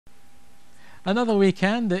Another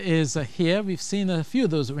weekend is here. We've seen a few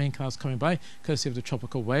of those rain clouds coming by, courtesy of the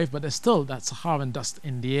tropical wave, but there's still that Saharan dust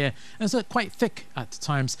in the air, and it's quite thick at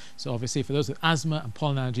times. So obviously for those with asthma and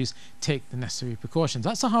pollen allergies, take the necessary precautions.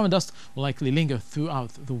 That Saharan dust will likely linger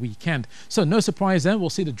throughout the weekend. So no surprise then,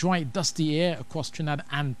 we'll see the dry, dusty air across Trinidad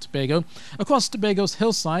and Tobago. Across Tobago's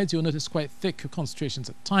hillsides, you'll notice quite thick concentrations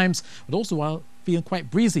at times, but also while feeling quite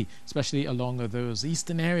breezy, especially along those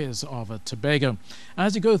eastern areas of Tobago.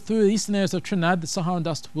 As you go through the eastern areas of Trinidad, the Saharan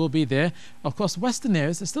dust will be there. Of course, western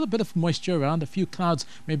areas, there's still a bit of moisture around. A few clouds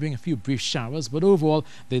may bring a few brief showers, but overall,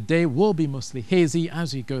 the day will be mostly hazy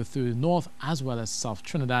as you go through north as well as south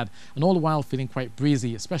Trinidad, and all the while feeling quite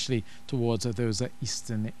breezy, especially towards those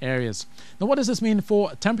eastern areas. Now, what does this mean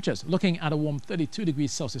for temperatures? Looking at a warm 32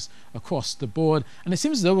 degrees Celsius across the board, and it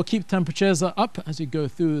seems as though we'll keep temperatures up as you go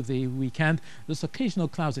through the weekend. There's occasional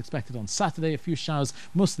clouds expected on Saturday, a few showers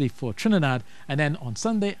mostly for Trinidad, and then on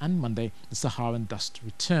Sunday and Monday the Saharan dust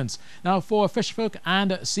returns. Now for fish folk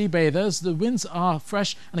and sea bathers, the winds are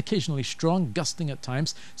fresh and occasionally strong, gusting at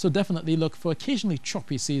times, so definitely look for occasionally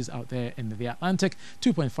choppy seas out there in the Atlantic.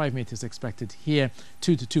 2.5 meters expected here,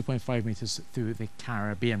 2 to 2.5 meters through the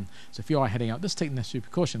Caribbean. So if you are heading out, just take necessary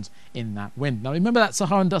precautions in that wind. Now remember that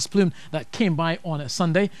Saharan dust plume that came by on a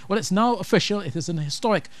Sunday? Well, it's now official. It is an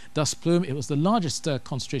historic dust plume. It was the largest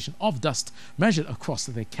concentration of dust measured across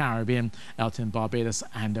the Caribbean, out in Barbados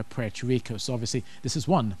and Puerto Rico. So obviously this is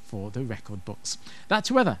one for the record books.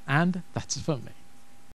 That's weather, and that's it from me.